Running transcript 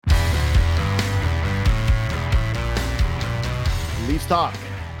Leafs Talk.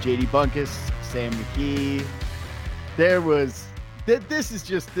 JD Bunkus, Sam McKee. This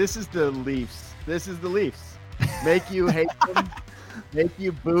is the Leafs. This is the Leafs. Make you hate them, make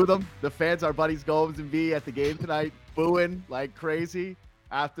you boo them. The fans, our buddies Gomes and V at the game tonight, booing like crazy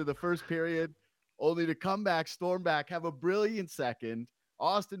after the first period, only to come back, storm back, have a brilliant second.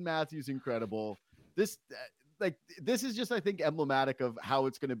 Auston Matthews, incredible. This is just, I think, emblematic of how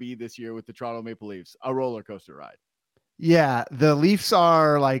it's going to be this year with the Toronto Maple Leafs, a roller coaster ride. Yeah, the Leafs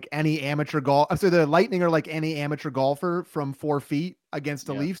are like any amateur golf. So the Lightning are like any amateur golfer from 4 feet against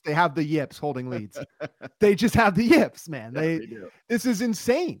the Leafs. They have the yips holding leads. They just have the yips, man. They do. This is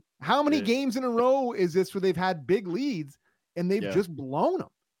insane. How many games in a row is this where they've had big leads and they've just blown them?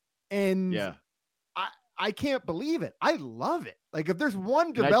 And I can't believe it. I love it. Like, if there's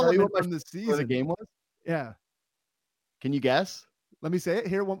one development from the season, the game was. Yeah. Can you guess? Let me say it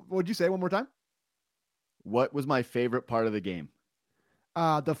here. What would you say one more time? What was my favorite part of the game?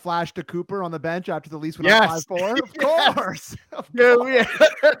 The flash to Cooper on the bench after the Leafs went up 5-4. Of course.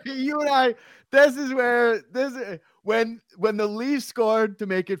 You and I, when the Leafs scored to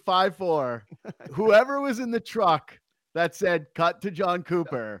make it 5-4, whoever was in the truck that said cut to John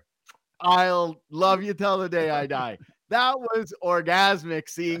Cooper, I'll love you till the day I die. That was orgasmic,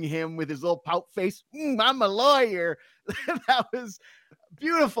 seeing him with his little pout face. I'm a lawyer. That was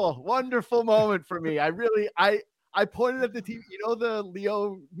beautiful, wonderful moment for me. I pointed at the TV. You know the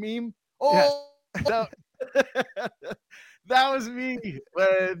Leo meme? Oh, yeah. That was me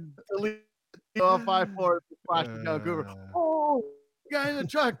when the Leo 5-4 flashed John Cooper. Oh, guy in the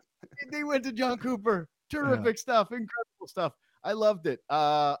truck. They went to John Cooper. Terrific stuff. Incredible stuff. I loved it.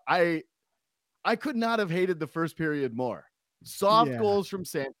 I could not have hated the first period more. Soft goals from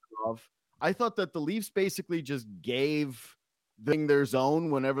Samsonov. I thought that the Leafs basically just gave their zone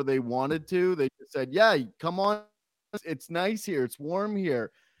whenever they wanted to. They just said, yeah, come on. It's nice here. It's warm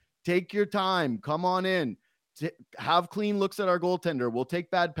here. Take your time. Come on in. Have clean looks at our goaltender. We'll take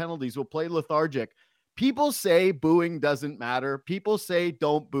bad penalties. We'll play lethargic. People say booing doesn't matter. People say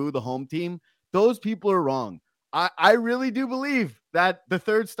don't boo the home team. Those people are wrong. I really do believe that the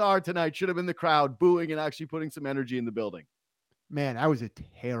third star tonight should have been the crowd booing and actually putting some energy in the building. Man, that was a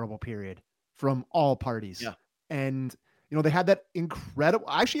terrible period from all parties. Yeah. And, you know, they had that incredible,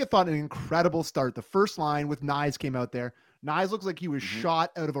 I thought an incredible start. The first line with Knies came out there. Knies looks like he was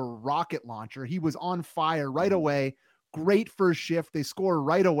shot out of a rocket launcher. He was on fire right away. Great first shift. They score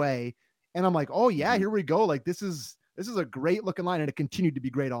right away. And I'm like, oh yeah, here we go. Like, this is a great looking line. And it continued to be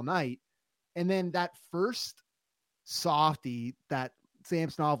great all night. And then that first softie that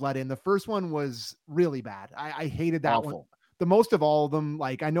Samsonov let in, the first one was really bad. I hated that one the most of all of them.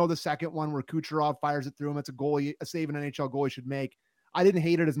 Like, I know the second one where Kucherov fires it through him, it's a save an NHL goalie should make. I didn't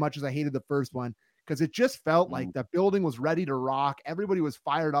hate it as much as I hated the first one, because it just felt like the building was ready to rock. Everybody was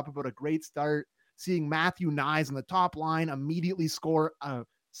fired up about a great start. Seeing Matthew Knies on the top line immediately score a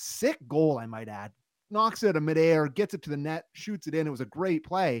sick goal, I might add, knocks it out of midair, gets it to the net, shoots it in. It was a great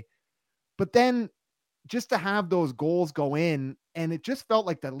play. But then just to have those goals go in, and it just felt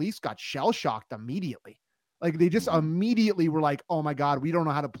like the Leafs got shell-shocked immediately. Like, they just immediately were like, oh my God, we don't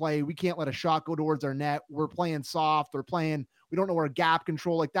know how to play. We can't let a shot go towards our net. We're playing soft. We don't know our gap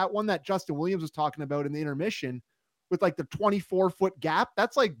control. Like that one that Justin Williams was talking about in the intermission with like the 24-foot gap.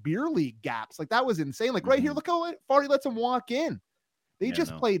 That's like beer league gaps. Like, that was insane. Like right here, look how far he lets him walk in. They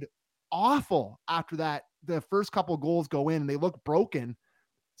played awful after that. The first couple goals go in and they look broken.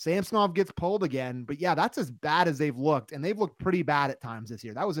 Samsonov gets pulled again, but yeah, that's as bad as they've looked, and they've looked pretty bad at times this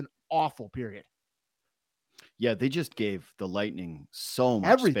year. That was an awful period. Yeah, they just gave the Lightning so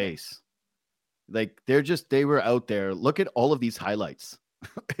much space. Like, they were out there. Look at all of these highlights.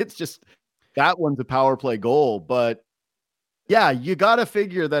 It's just, that one's a power play goal, but yeah, you got to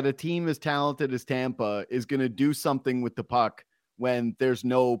figure that a team as talented as Tampa is going to do something with the puck when there's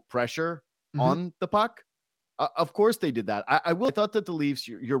no pressure on the puck. Of course they did that. I thought that the Leafs,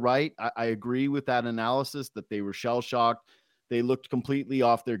 you're right. I agree with that analysis that they were shell-shocked. They looked completely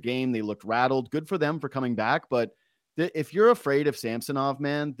off their game. They looked rattled. Good for them for coming back. But if you're afraid of Samsonov,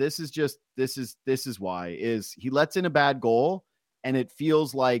 man, this is why is he lets in a bad goal, and it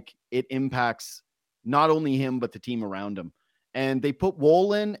feels like it impacts not only him, but the team around him. And they put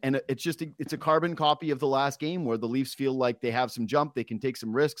Woll in, and it's a carbon copy of the last game where the Leafs feel like they have some jump. They can take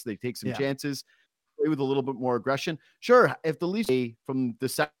some risks. They take some chances. With a little bit more aggression. Sure, if the Leafs from the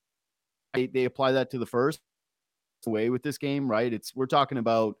second, they apply that to the first way with this game, right? We're talking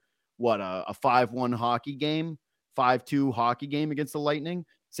about what a 5-1 hockey game, 5-2 hockey game against the Lightning.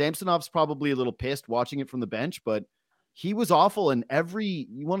 Samsonov's probably a little pissed watching it from the bench, but he was awful. And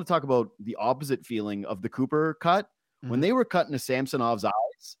you want to talk about the opposite feeling of the Cooper cut. When they were cutting to Samsonov's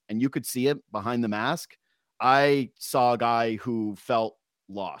eyes and you could see it behind the mask, I saw a guy who felt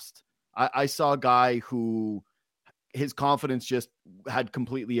lost. I saw a guy who his confidence just had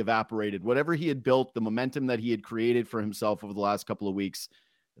completely evaporated. Whatever he had built, the momentum that he had created for himself over the last couple of weeks,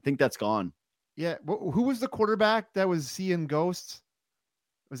 I think that's gone. Yeah. Who was the quarterback that was seeing ghosts?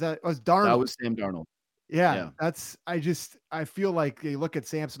 Was Darnold? That was Sam Darnold. Yeah. I feel like they look at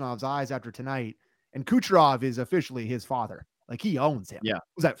Samsonov's eyes after tonight, and Kucherov is officially his father. Like, he owns him. Yeah.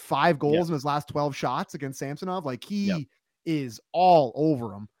 Was that 5 goals in his last 12 shots against Samsonov? Like, he is all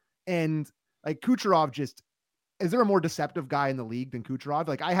over him. And like, Kucherov is there a more deceptive guy in the league than Kucherov?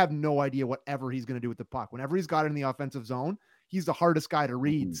 Like, I have no idea whatever he's going to do with the puck. Whenever he's got it in the offensive zone, he's the hardest guy to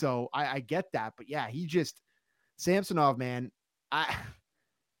read. Mm-hmm. So I get that. But yeah, Samsonov, man,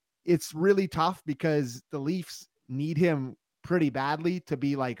 it's really tough because the Leafs need him pretty badly to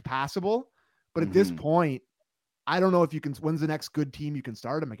be like passable. But at this point, I don't know if when's the next good team you can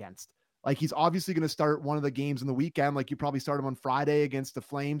start him against. Like, he's obviously going to start one of the games in the weekend. Like, you probably start him on Friday against the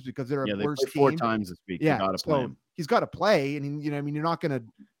Flames because they're a worse team. 4 times this week. Yeah, he's got to play. And, you're not going to,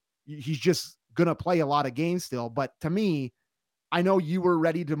 he's just going to play a lot of games still. But to me, I know you were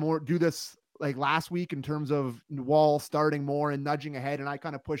ready to do this like last week in terms of Wall starting more and nudging ahead. And I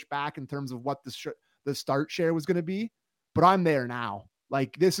kind of pushed back in terms of what the start share was going to be. But I'm there now.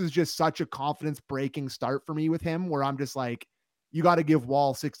 Like, this is just such a confidence breaking start for me with him, where I'm just like, you got to give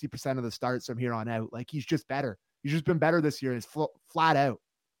Wall 60% of the starts from here on out. Like, he's just better. He's just been better this year. It's flat out.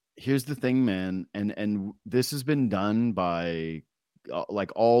 Here's the thing, man. And this has been done by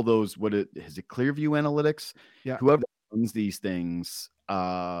like all those, is it Clearview Analytics? Yeah. Whoever runs these things,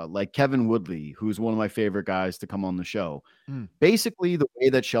 like Kevin Woodley, who's one of my favorite guys to come on the show. Basically, the way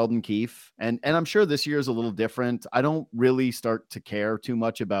that Sheldon Keefe, and I'm sure this year is a little different. I don't really start to care too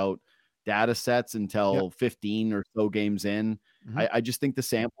much about data sets until 15 or so games in. I just think the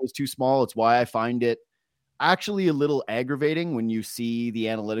sample is too small. It's why I find it actually a little aggravating when you see the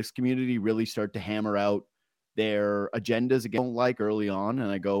analytics community really start to hammer out their agendas again, don't like early on.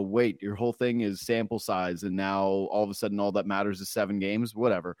 And I go, wait, your whole thing is sample size. And now all of a sudden, all that matters is 7 games,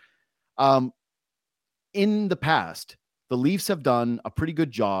 whatever. In the past, the Leafs have done a pretty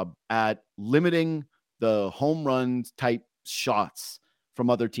good job at limiting the home run type shots from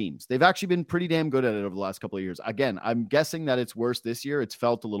other teams. They've actually been pretty damn good at it over the last couple of years. Again, I'm guessing that it's worse this year. It's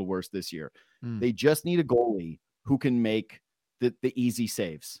felt a little worse this year. They just need a goalie who can make the easy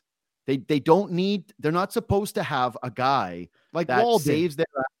saves. They're not supposed to have a guy like that Wall saves did.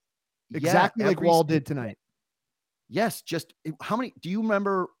 Exactly like Wall did tonight. Yes. Just how many, do you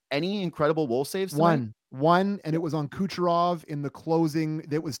remember any incredible Wall saves tonight? One, and it was on Kucherov in the closing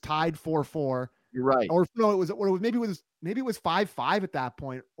that was tied 4-4. You're right. Or no, maybe it was 5-5 at that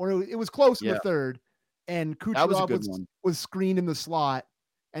point, or it was close in the third. And Kucherov was screened in the slot,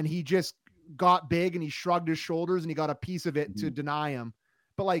 and he just got big and he shrugged his shoulders and he got a piece of it to deny him.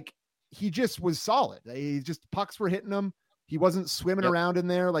 But like, he just was solid. Pucks were hitting him. He wasn't swimming around in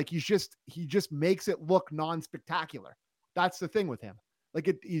there. Like, he just makes it look non-spectacular. That's the thing with him.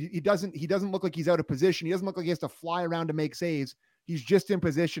 Like, he doesn't look like he's out of position. He doesn't look like he has to fly around to make saves. He's just in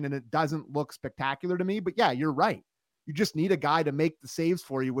position, and it doesn't look spectacular to me. But yeah, you're right. You just need a guy to make the saves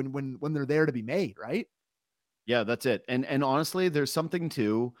for you when they're there to be made, right? Yeah, that's it. And honestly, there's something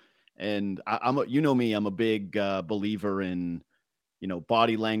too. And I'm a big believer in,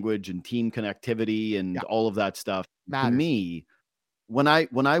 body language and team connectivity and all of that stuff. Matters. To me, when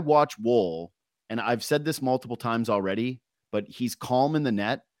I watch Woll, and I've said this multiple times already, but he's calm in the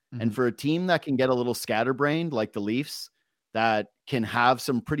net. And for a team that can get a little scatterbrained like the Leafs, that can have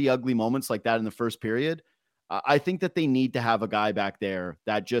some pretty ugly moments like that in the first period, I think that they need to have a guy back there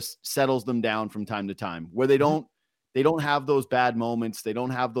that just settles them down from time to time, where they don't have those bad moments. They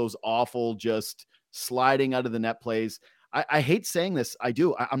don't have those awful, just sliding out of the net plays. I hate saying this. I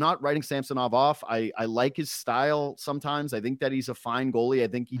do. I'm not writing Samsonov off. I like his style sometimes. I think that he's a fine goalie. I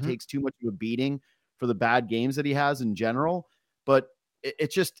think he takes too much of a beating for the bad games that he has in general. But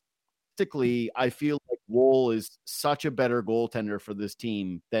it's just, I feel like Woll is such a better goaltender for this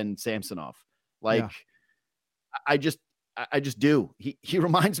team than Samsonov. I just do. He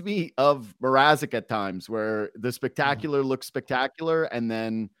reminds me of Mrazek at times, where the spectacular looks spectacular, and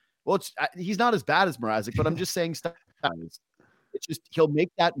then, he's not as bad as Mrazek, but I'm just saying stuff. It's just, he'll make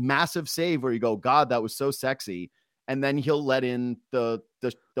that massive save where you go, God, that was so sexy, and then he'll let in the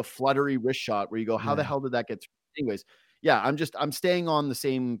fluttery wrist shot where you go, how the hell did that get through? Anyways, I'm staying on the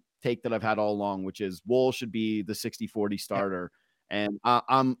same take that I've had all along, which is Woll should be the 60-40 starter. And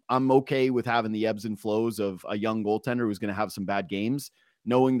I'm okay with having the ebbs and flows of a young goaltender who's going to have some bad games.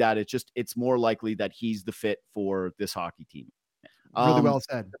 knowing that it's more likely that he's the fit for this hockey team. Really well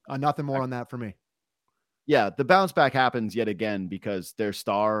said. Nothing more on that for me. Yeah, the bounce back happens yet again because their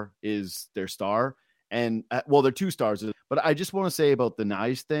star is their star. And well, they're 2 stars. But I just want to say about the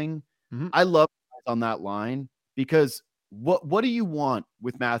Knies thing. Mm-hmm. I love on that line because what do you want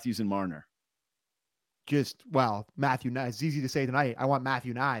with Matthews and Marner? Matthew Knies. It's easy to say tonight. I want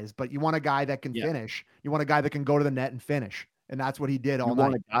Matthew Knies, but you want a guy that can finish. You want a guy that can go to the net and finish. And that's what he did all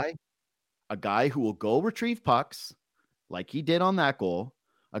night. A guy who will go retrieve pucks like he did on that goal.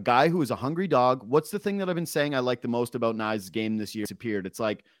 A guy who is a hungry dog. What's the thing that I've been saying I like the most about Knies' game this year? It's appeared. It's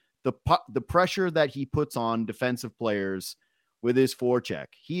like the pressure that he puts on defensive players with his forecheck.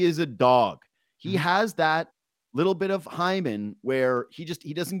 He is a dog. He has that little bit of Hyman where he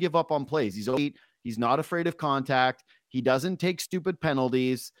doesn't give up on plays. He's not afraid of contact. He doesn't take stupid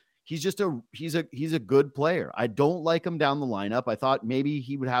penalties. He's a good player. I don't like him down the lineup. I thought maybe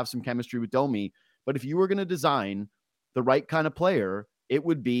he would have some chemistry with Domi, but if you were going to design the right kind of player, it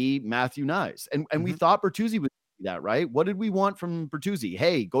would be Matthew Knies. And we thought Bertuzzi would do that, right? What did we want from Bertuzzi?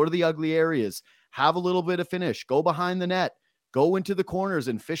 Hey, go to the ugly areas, have a little bit of finish, go behind the net, go into the corners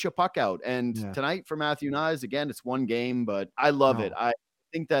and fish a puck out. And tonight for Matthew Knies, again, it's one game, but I love it. I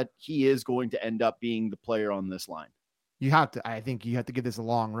think that he is going to end up being the player on this line. I think you have to give this a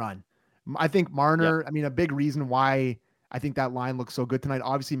long run. I think Marner, a big reason why I think that line looks so good tonight.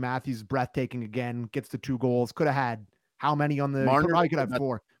 Obviously, Matthews breathtaking again, gets the 2 goals. Could have had how many on the Marner? Probably could have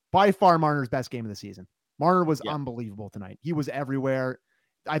 4. By far, Marner's best game of the season. Marner was unbelievable tonight. He was everywhere.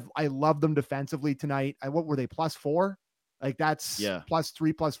 I loved them defensively tonight. What were they, +4? Like that's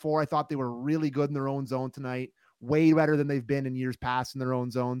 +3, +4. I thought they were really good in their own zone tonight. Way better than they've been in years past in their own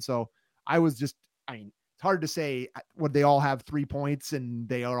zone. So it's hard to say. Would they all have 3 points and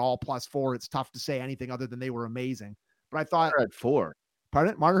they are all +4? It's tough to say anything other than they were amazing. But I thought Marner had 4.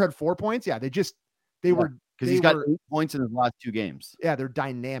 Pardon? Marner had 4 points. Yeah, they were because he's got 8 points in his last 2 games. Yeah, they're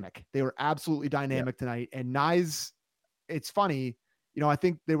dynamic. They were absolutely dynamic tonight. And Knies, it's funny. I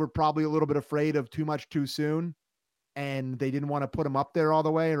think they were probably a little bit afraid of too much too soon, and they didn't want to put him up there all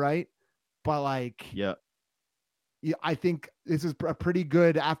the way, right? But I think this is a pretty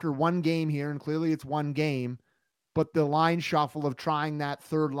good after one game here, and clearly it's one game, but the line shuffle of trying that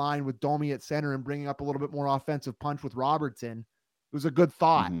third line with Domi at center and bringing up a little bit more offensive punch with Robertson, it was a good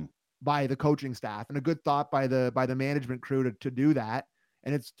thought by the coaching staff and a good thought by the management crew to do that.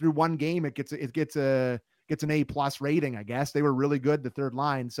 And it's through one game, it gets an A+ rating, I guess. They were really good, the third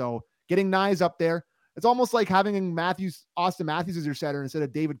line. So getting Knies up there, it's almost like having Austin Matthews as your center instead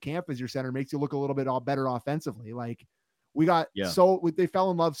of David Kampf as your center makes you look a little bit all better offensively. Like they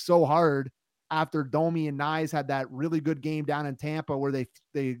fell in love so hard after Domi and Knies had that really good game down in Tampa where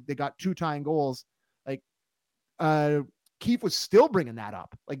they got 2 tying goals. Like Keefe was still bringing that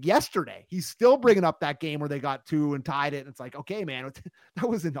up. Like yesterday, he's still bringing up that game where they got 2 and tied it. And it's like, okay, man, that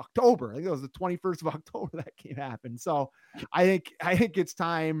was in October. I think it was the 21st of October that game happened. So I think it's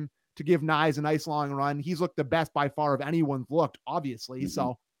time to give Knies a nice long run. He's looked the best by far of anyone's looked, obviously.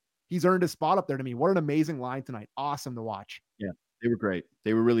 So he's earned a spot up there to me. What an amazing line tonight. Awesome to watch. Yeah, they were great.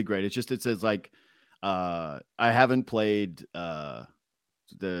 They were really great. It says like, I haven't played, I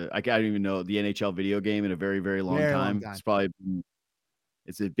don't even know the NHL video game in a very, very long time.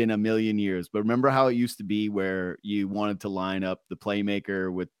 It's been a million years, but remember how it used to be where you wanted to line up the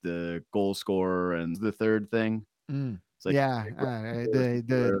playmaker with the goal scorer and the third thing. It's like,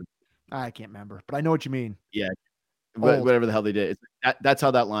 I can't remember, but I know what you mean. Yeah. Whatever the hell they did. That's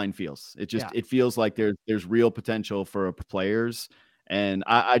how that line feels. It feels like there's real potential for players. And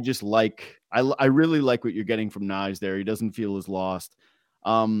I really like what you're getting from Knies there. He doesn't feel as lost.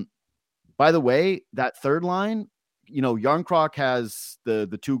 By the way, that third line, Jarnkrok has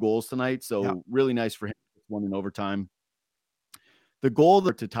the 2 goals tonight. So really nice for him. One in overtime. The goal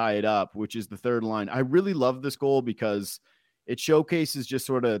to tie it up, which is the third line. I really love this goal because it showcases just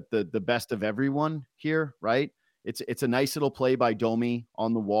sort of the best of everyone here, right? It's a nice little play by Domi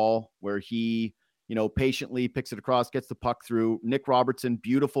on the wall where he, patiently picks it across, gets the puck through. Nick Robertson,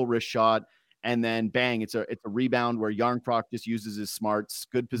 beautiful wrist shot. And then bang, it's a rebound where Jarnkrok just uses his smarts,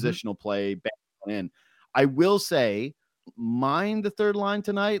 good positional play, bang in. I will say, mind the third line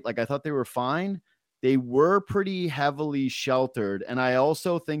tonight. Like I thought they were fine. They were pretty heavily sheltered. And I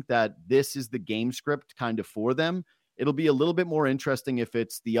also think that this is the game script kind of for them. It'll be a little bit more interesting if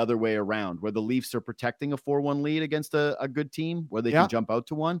it's the other way around, where the Leafs are protecting a 4-1 lead against a good team where they can jump out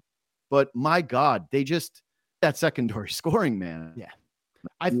to one. But my God, that secondary scoring, man. Yeah.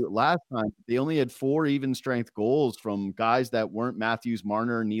 Last time they only had 4 even strength goals from guys that weren't Matthews,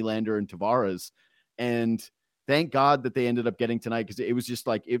 Marner, Nylander, and Tavares. And thank God that they ended up getting tonight, because it was just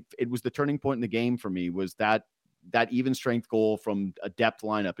like it was the turning point in the game for me, was that even strength goal from a depth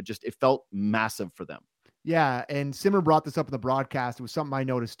lineup. It felt massive for them. Yeah, and Simmer brought this up in the broadcast. It was something I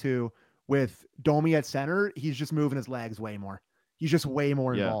noticed too with Domi at center. He's just moving his legs way more. He's just way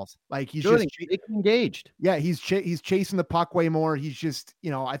more involved. Like he's just engaged. Yeah, he's chasing the puck way more. He's just,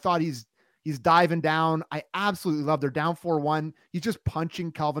 I thought he's diving down. I absolutely love. They're down 4-1. He's just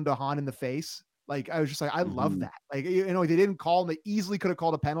punching Calvin DeHaan in the face. Like I was just like, I love that. Like they didn't call him. They easily could have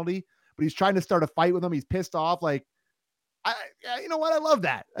called a penalty, but he's trying to start a fight with him. He's pissed off. Like you know what? I love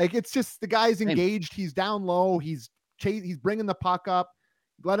that. Like it's just the guy's engaged. He's down low. He's bringing the puck up.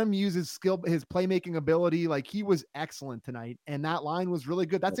 Let him use his skill, his playmaking ability. Like he was excellent tonight. And that line was really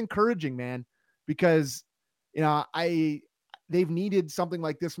good. That's encouraging, man, because, they've needed something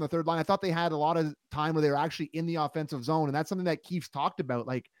like this from the third line. I thought they had a lot of time where they were actually in the offensive zone. And that's something that Keefe's talked about.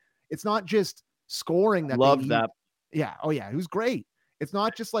 Like it's not just scoring that. Love that. Yeah. Oh yeah. It was great. It's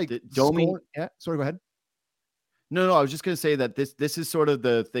not just like Domi. Yeah. Sorry, go ahead. No. I was just going to say that this is sort of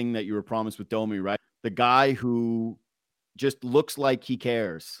the thing that you were promised with Domi, right? The guy who just looks like he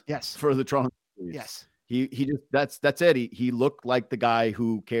cares. Yes. For the Toronto Maple Leafs. Yes. He just that's it. He looked like the guy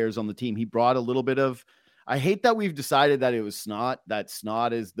who cares on the team. He brought a little bit of. I hate that we've decided that it was snot. That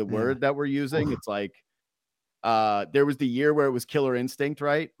snot is the word that we're using. It's like there was the year where it was killer instinct,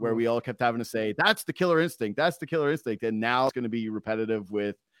 right? Where we all kept having to say, that's the killer instinct. That's the killer instinct. And now it's going to be repetitive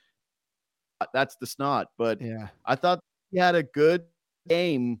with that's the snot. But yeah, I thought he had a good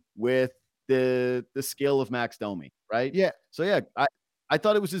game with the skill of Max Domi, right? Yeah. So yeah, I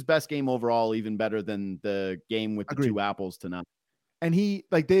thought it was his best game overall, even better than the game with the two apples tonight. And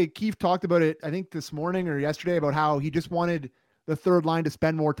Keefe talked about it, I think this morning or yesterday, about how he just wanted the third line to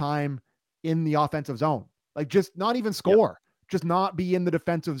spend more time in the offensive zone. Like just not even score, just not be in the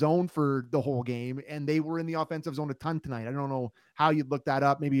defensive zone for the whole game. And they were in the offensive zone a ton tonight. I don't know how you'd look that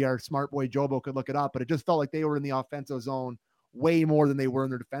up. Maybe our smart boy Jobo could look it up, but it just felt like they were in the offensive zone way more than they were in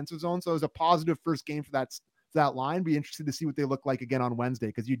their defensive zone. So it was a positive first game for that line. Be interested to see what they look like again on Wednesday,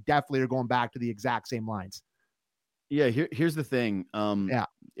 because you definitely are going back to the exact same lines. Yeah, here's the thing.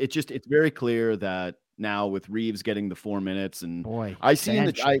 It's very clear that now with Reeves getting the 4 minutes, and I see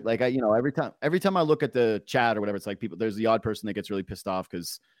every time I look at the chat or whatever, it's like there's the odd person that gets really pissed off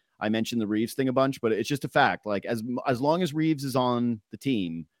because I mentioned the Reeves thing a bunch, but it's just a fact. Like as long as Reeves is on the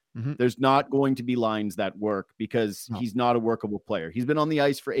team, there's not going to be lines that work because he's not a workable player. He's been on the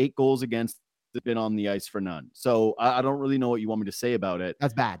ice for 8 goals against, been on the ice for none. So I don't really know what you want me to say about it.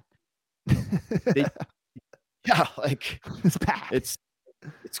 That's bad. Yeah, like it's bad. It's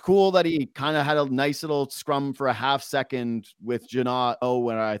cool that he kind of had a nice little scrum for a half second with Janot.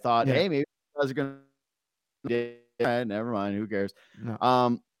 When I thought, hey, maybe you guys are gonna. Never mind. Who cares?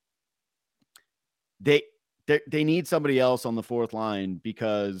 No. They need somebody else on the fourth line,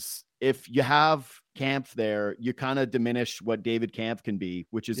 because if you have Kampf there, you kind of diminish what David Kampf can be,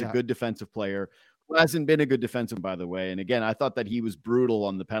 which is a good defensive player who hasn't been a good defensive, by the way. And again, I thought that he was brutal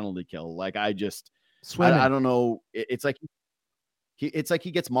on the penalty kill. Like I don't know. It's like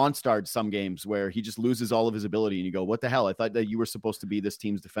he gets monstered some games where he just loses all of his ability, and you go, what the hell? I thought that you were supposed to be this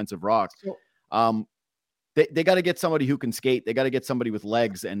team's defensive rock. They got to get somebody who can skate. They got to get somebody with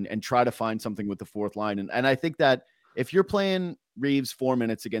legs and try to find something with the fourth line. And I think that if you're playing Reeves 4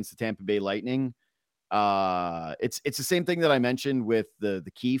 minutes against the Tampa Bay Lightning, it's the same thing that I mentioned with the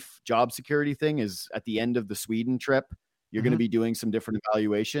Keefe job security thing. Is at the end of the Sweden trip, you're going to be doing some different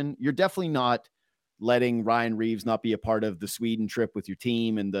evaluation. You're definitely not letting Ryan Reeves not be a part of the Sweden trip with your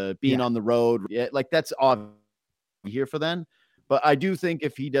team and the being on the road. Like that's obvious here for them. But I do think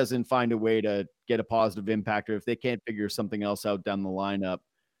if he doesn't find a way to get a positive impact, or if they can't figure something else out down the lineup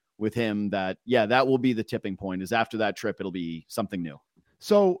with him, that will be the tipping point. Is after that trip, it'll be something new.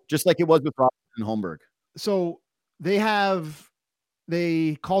 So just like it was with Robert and Holmberg. So they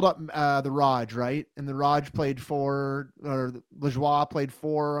called up the Raj, right? And the Raj played Lajoie played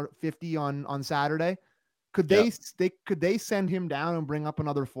 450 on Saturday. Could they send him down and bring up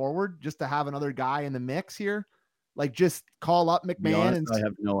another forward just to have another guy in the mix here? Like just call up McMahon. I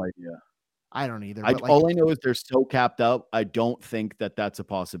have no idea. I don't either. All I know is they're so capped up. I don't think that that's a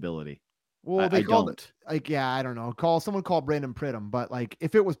possibility. Well, I don't. I don't know. Someone call Brandon Pridham, but like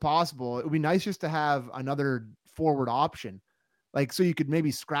if it was possible, it would be nice just to have another forward option. Like, so you could maybe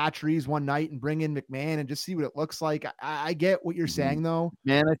scratch Reeves one night and bring in McMahon and just see what it looks like. I get what you're saying though.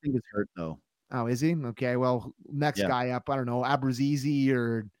 Man, I think it's hurt though. Oh, is he? Okay. Well, next guy up, I don't know, Abrazizi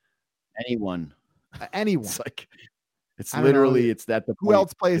or anyone. Anyone. It's literally, it's that the who point.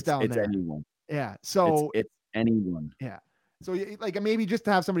 else plays down it's there? Anyone. Yeah. So it's anyone. Yeah. So like maybe just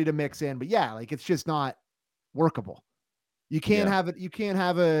to have somebody to mix in, but yeah, like it's just not, workable. You can't have it. You can't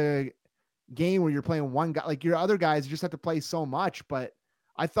have a game where you're playing one guy. Like your other guys just have to play so much. But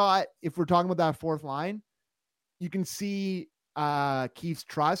I thought if we're talking about that fourth line, you can see Keith's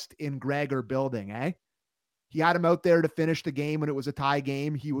trust in Gregor building, eh? He had him out there to finish the game when it was a tie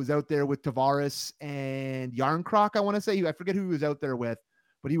game. He was out there with Tavares and Yarncroc, I want to say. I forget who he was out there with,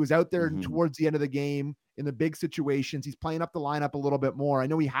 but he was out there towards the end of the game in the big situations. He's playing up the lineup a little bit more. I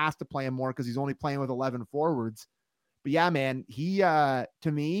know he has to play him more because he's only playing with 11 forwards. But yeah, man, he, to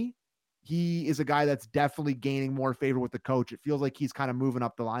me, he is a guy that's definitely gaining more favor with the coach. It feels like he's kind of moving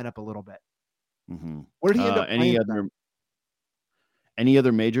up the lineup a little bit. Where did he end up playing? Any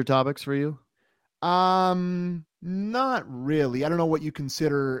other major topics for you? Not really. I don't know what you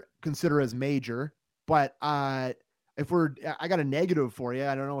consider as major, but I got a negative for you.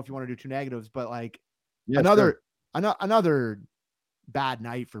 I don't know if you want to do two negatives, but like another bad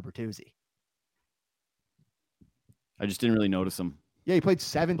night for Bertuzzi. I just didn't really notice him. Yeah, he played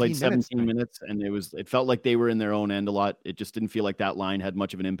 17 minutes, and it felt like they were in their own end a lot. It just didn't feel like that line had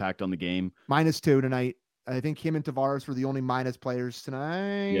much of an impact on the game. -2 tonight. I think him and Tavares were the only minus players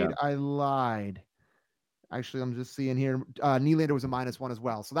tonight. Yeah. I lied. Actually, I'm just seeing here. Nylander was a -1 as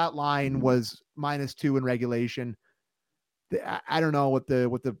well. So that line was -2 in regulation. I don't know what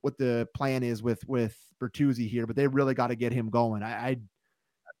the plan is with Bertuzzi here, but they really got to get him going.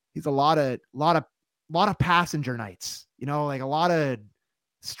 He's a lot of passenger nights, like a lot of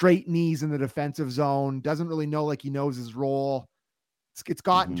straight knees in the defensive zone. Doesn't really know like he knows his role. It's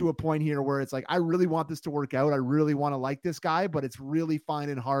gotten to a point here where it's like, I really want this to work out. I really want to like this guy, but it's really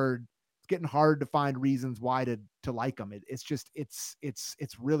getting hard to find reasons why to like him.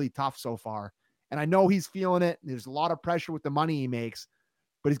 It's really tough so far. And I know he's feeling it. There's a lot of pressure with the money he makes,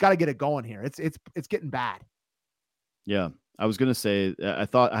 but he's got to get it going here. It's getting bad. Yeah. I was going to say, I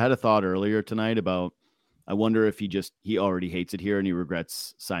had a thought earlier tonight about, I wonder if he already hates it here and he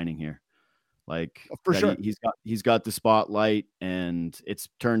regrets signing here. Like for sure, he's got the spotlight and it's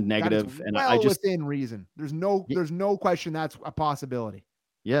turned negative. And I just within reason. There's no question that's a possibility.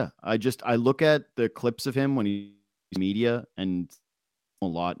 Yeah, I look at the clips of him when he's media and a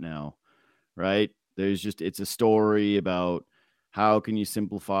lot now, right? It's a story about how can you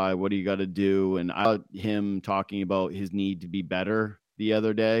simplify, what do you got to do, and him talking about his need to be better the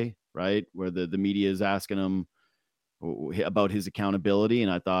other day, right? Where the media is asking him about his accountability.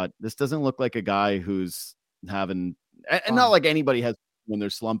 And I thought, this doesn't look like a guy who's having, and not like anybody has when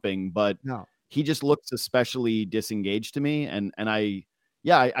they're slumping, but no, he just looks especially disengaged to me. And I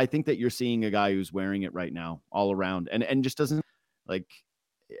think that you're seeing a guy who's wearing it right now all around and just doesn't like,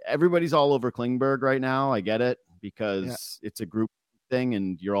 everybody's all over Klingberg right now. I get it because it's a group thing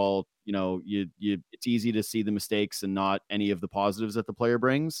and you're all, it's easy to see the mistakes and not any of the positives that the player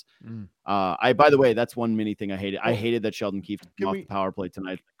brings. By the way, that's one mini thing I hated. I hated that Sheldon Keefe came off the power play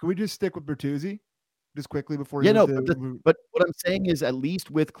tonight. Can we just stick with Bertuzzi just quickly before? But what I'm saying is, at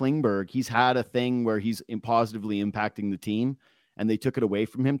least with Klingberg, he's had a thing where he's positively impacting the team and they took it away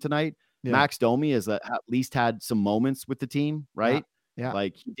from him tonight. Yeah. Max Domi has at least had some moments with the team, right? Yeah.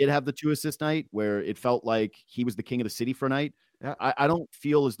 Like he did have the 2-assist night where it felt like he was the king of the city for a night. Yeah. I don't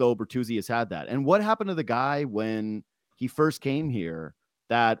feel as though Bertuzzi has had that. And what happened to the guy when he first came here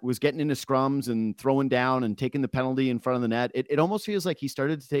that was getting into scrums and throwing down and taking the penalty in front of the net? It almost feels like he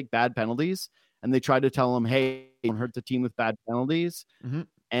started to take bad penalties and they tried to tell him, hey, don't hurt the team with bad penalties.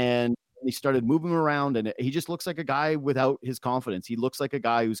 And he started moving around and he just looks like a guy without his confidence. He looks like a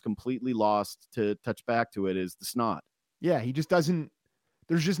guy who's completely lost. To touch back to it is the snot. Yeah. He just doesn't,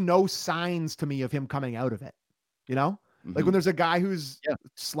 there's just no signs to me of him coming out of it, Like when there's a guy who's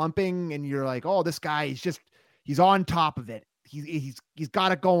slumping and you're like, oh, this guy he's on top of it. He's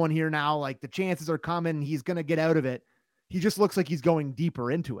got it going here now. Like the chances are coming. He's going to get out of it. He just looks like he's going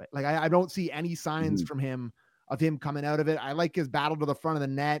deeper into it. Like I don't see any signs from him of him coming out of it. I like his battle to the front of the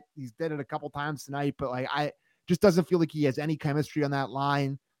net. He's did it a couple times tonight, but like, I just doesn't feel like he has any chemistry on that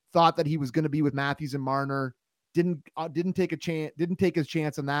line. Thought that he was going to be with Matthews and Marner. Didn't take his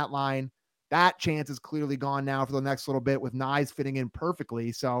chance on that line. That chance is clearly gone now for the next little bit with Nyes fitting in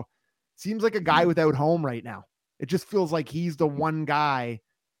perfectly. So seems like a guy without home right now. It just feels like he's the one guy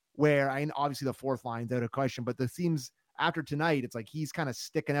where obviously the fourth line's out of question, but it seems after tonight, it's like he's kind of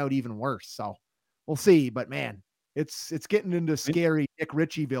sticking out even worse. So we'll see, but man, it's getting into scary Nick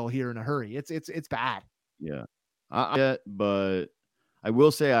Ritchieville here in a hurry. It's bad. Yeah. But I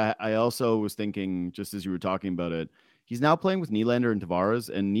will say, I also was thinking, just as you were talking about it, he's now playing with Nylander and Tavares,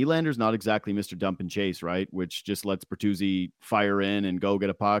 and Nylander's not exactly Mr. Dump and Chase, right? Which just lets Bertuzzi fire in and go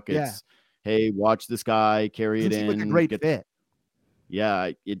get a puck. It's, hey, watch this guy, carry it in. Like a great fit.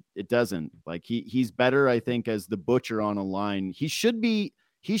 Yeah, it doesn't. Like he's better, I think, as the butcher on a line. He should be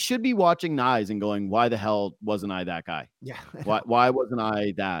watching Knies and going, why the hell wasn't I that guy? Yeah. Why wasn't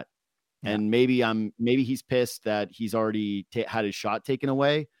I that? Yeah. And maybe he's pissed that he's already had his shot taken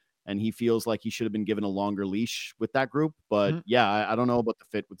away, and he feels like he should have been given a longer leash with that group. But yeah, I don't know about the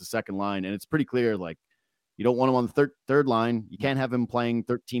fit with the second line, and it's pretty clear. Like, you don't want him on the third line. You can't have him playing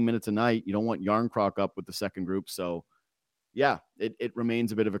 13 minutes a night. You don't want Yarncroc up with the second group. So yeah, it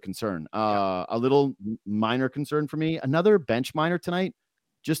remains a bit of a concern. A little minor concern for me. Another bench minor tonight.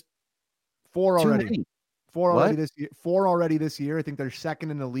 Just 4 already. 4 already what? this year. 4 already this year. I think they're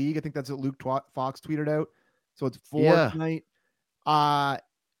second in the league. I think that's what Luke Fox tweeted out. So it's 4 tonight.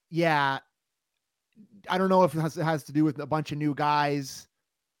 Yeah. I don't know if it has to do with a bunch of new guys.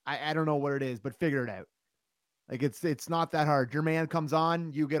 I don't know what it is, but figure it out. Like it's not that hard. Your man comes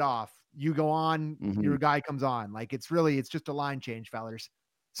on, you get off. You go on, your guy comes on. Like it's just a line change, fellers.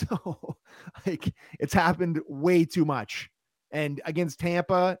 So like it's happened way too much. And against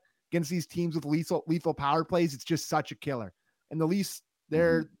Tampa, against these teams with lethal power plays, it's just such a killer. And the Leafs,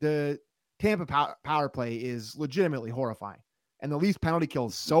 the Tampa power play is legitimately horrifying. And the Leafs penalty kill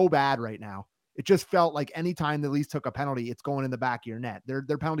is so bad right now. It just felt like anytime the Leafs took a penalty, it's going in the back of your net. Their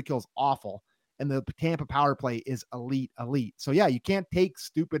penalty kill is awful. And the Tampa power play is elite. So yeah, you can't take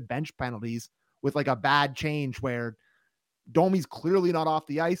stupid bench penalties with like a bad change where Domi's clearly not off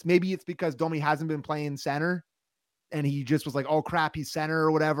the ice. Maybe it's because Domi hasn't been playing center and he just was like, oh crap, he's center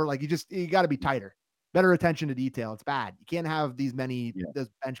or whatever. Like you got to be tighter, better attention to detail. It's bad. You can't have these those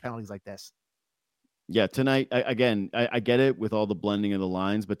bench penalties like this. Yeah, tonight, I get it with all the blending of the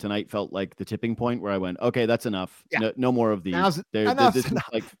lines, but tonight felt like the tipping point where I went, okay, that's enough. Yeah. No more of these.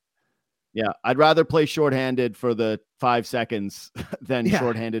 Enough. Yeah, I'd rather play shorthanded for the 5 seconds than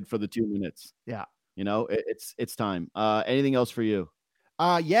shorthanded for the 2 minutes. Yeah. You know, it's time. Anything else for you?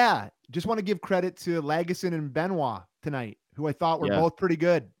 Yeah. Just want to give credit to Lagesson and Benoit tonight, who I thought were both pretty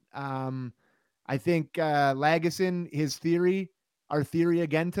good. I think Lagesson, our theory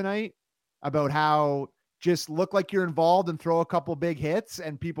again tonight about how just look like you're involved and throw a couple big hits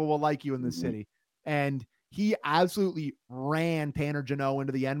and people will like you in the city. And he absolutely ran Tanner Jeannot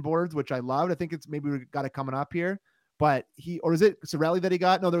into the end boards, which I loved. I think it's maybe we got it coming up here, but is it Cirelli that he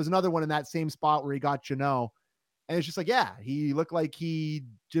got? No, there was another one in that same spot where he got Jeannot. And it's just like, yeah, he looked like he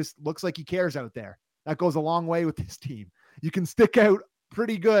just looks like he cares out there. That goes a long way with this team. You can stick out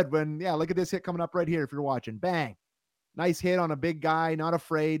pretty good when, look at this hit coming up right here. If you're watching, bang, nice hit on a big guy, not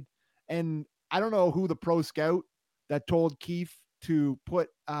afraid. And I don't know who the pro scout that told Keefe to put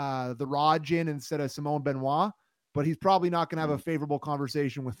the Raj in instead of Simone Benoit, but he's probably not going to have a favorable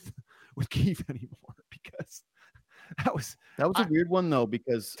conversation with Keefe anymore because that was a weird one though,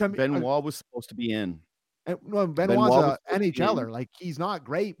 because Benoit was supposed to be in. And, well, Benoit's an NHLer. Like he's not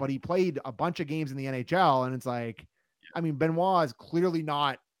great, but he played a bunch of games in the NHL, and it's like, I mean, Benoit is clearly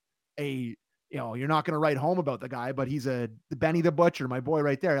not you're not going to write home about the guy, but he's the Benny the Butcher, my boy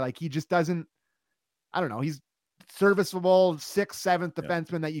right there. Like he just doesn't, I don't know. He's serviceable 6th, 7th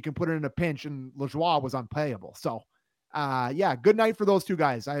defenseman that you can put in a pinch, and Lajoie was unplayable. So good night for those two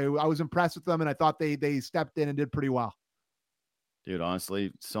guys. I was impressed with them, and I thought they stepped in and did pretty well. Dude,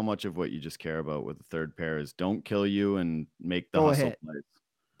 honestly, so much of what you just care about with the third pair is don't kill you and make the hustle plays.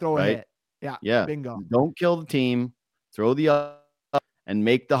 Throw a hit. Yeah. Bingo. Don't kill the team. Throw the up and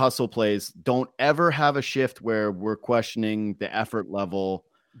make the hustle plays. Don't ever have a shift where we're questioning the effort level.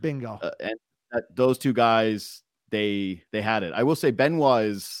 Bingo. And those two guys, they had it. I will say Benoit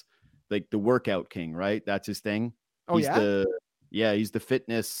is like the workout king, right? That's his thing. He's the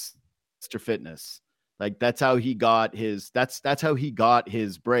fitness, Mr. Fitness. Like that's how he got his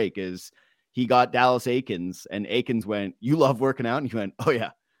break. Is he got Dallas Aikens, and Aikens went, "You love working out," and he went, "Oh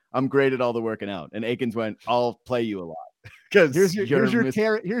yeah, I'm great at all the working out." And Aikens went, "I'll play you a lot." Because here's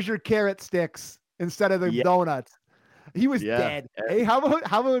your carrot sticks instead of the donuts. He was dead. Hey, how about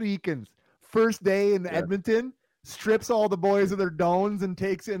Eakins? First day in Edmonton, strips all the boys of their dones and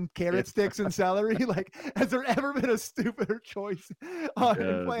takes in carrot sticks and celery. Like, has there ever been a stupider choice on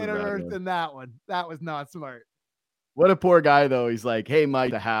planet Earth than that one? That was not smart. What a poor guy, though. He's like, hey,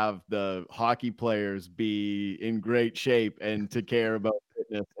 Mike, to have the hockey players be in great shape and to care about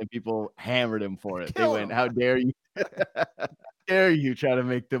fitness, and people hammered him for it. They went, how dare you? Dare you try to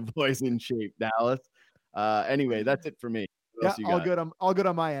make the boys in shape, Dallas? Anyway, that's it for me. All good. I'm all good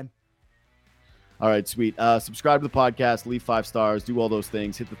on my end. All right, sweet. Subscribe to the podcast, leave 5 stars, do all those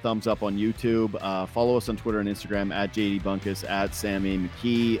things. Hit the thumbs up on YouTube. Follow us on Twitter and Instagram at JD Bunkus, at Sammy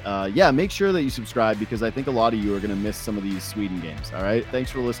McKee. Make sure that you subscribe because I think a lot of you are going to miss some of these Sweden games. All right. Thanks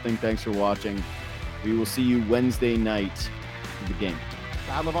for listening. Thanks for watching. We will see you Wednesday night of the game.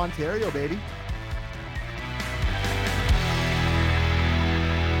 Battle of Ontario, baby.